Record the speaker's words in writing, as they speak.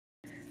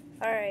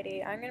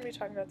Alrighty, I'm going to be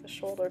talking about the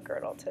shoulder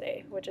girdle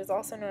today, which is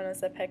also known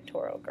as the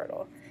pectoral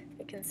girdle.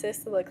 It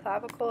consists of the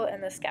clavicle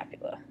and the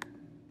scapula.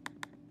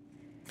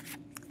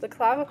 The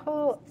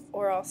clavicle,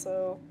 or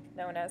also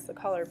known as the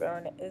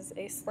collarbone, is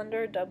a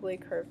slender, doubly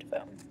curved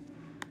bone.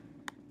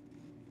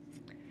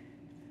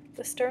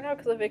 The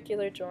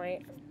sternoclavicular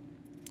joint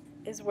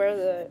is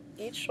where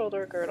each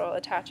shoulder girdle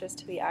attaches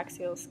to the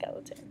axial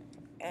skeleton,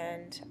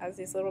 and as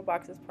these little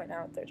boxes point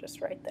out, they're just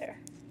right there.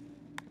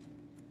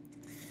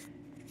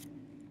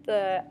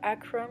 The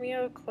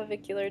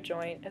acromioclavicular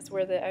joint is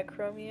where the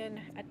acromion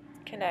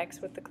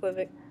connects with the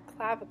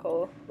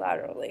clavicle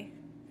laterally.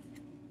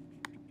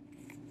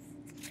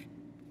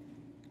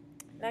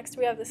 Next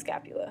we have the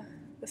scapula.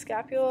 The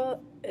scapula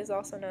is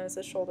also known as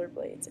the shoulder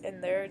blades,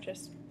 and they're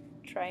just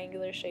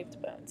triangular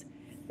shaped bones.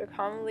 They're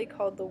commonly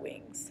called the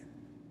wings.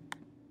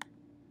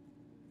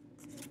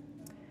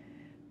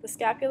 The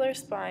scapular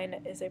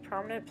spine is a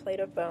prominent plate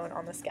of bone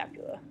on the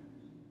scapula.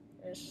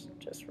 It's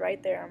just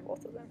right there on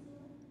both of them.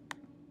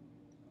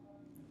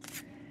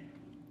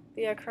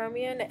 The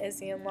acromion is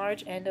the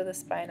enlarged end of the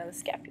spine of the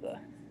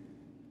scapula.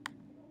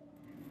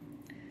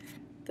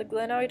 The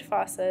glenoid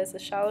fossa is a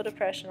shallow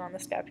depression on the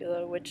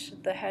scapula which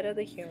the head of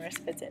the humerus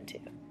fits into,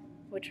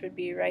 which would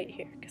be right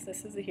here, because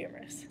this is the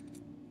humerus.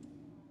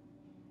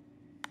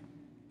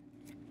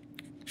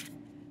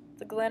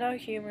 The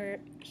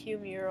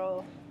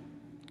glenohumeral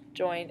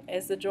joint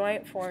is the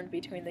joint formed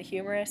between the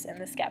humerus and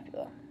the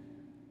scapula.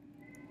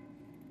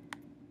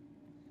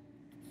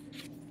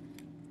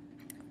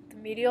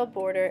 The medial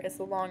border is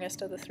the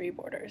longest of the three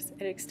borders.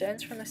 It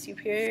extends from the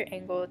superior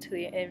angle to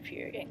the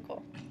inferior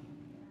angle.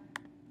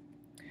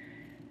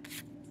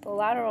 The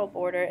lateral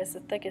border is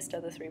the thickest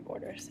of the three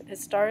borders. It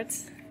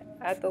starts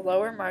at the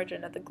lower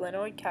margin of the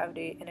glenoid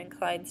cavity and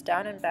inclines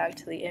down and back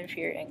to the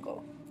inferior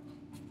angle.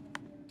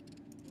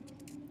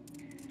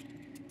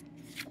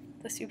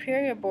 The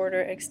superior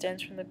border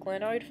extends from the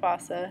glenoid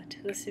fossa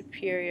to the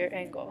superior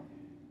angle.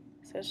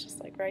 So it's just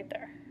like right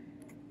there.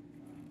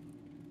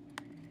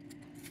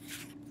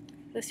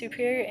 The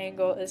superior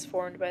angle is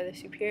formed by the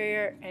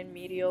superior and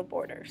medial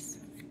borders.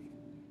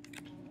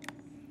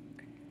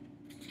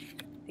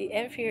 The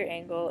inferior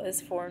angle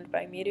is formed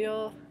by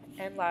medial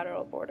and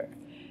lateral border.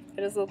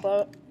 It is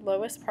the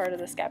lowest part of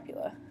the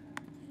scapula.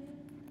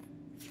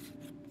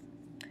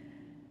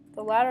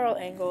 The lateral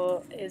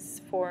angle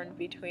is formed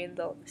between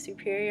the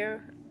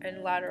superior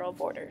and lateral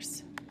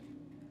borders.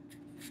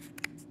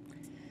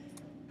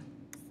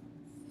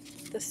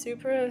 The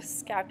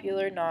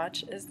suprascapular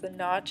notch is the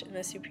notch in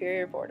the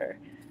superior border.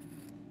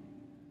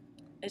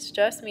 It's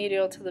just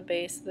medial to the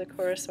base of the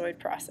coracoid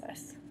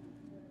process.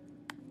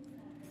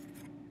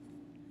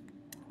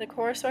 The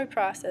coracoid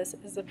process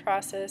is the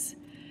process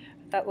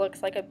that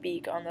looks like a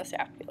beak on the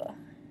scapula.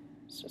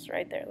 It's just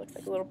right there, it looks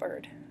like a little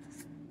bird.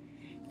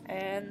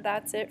 And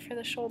that's it for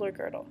the shoulder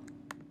girdle.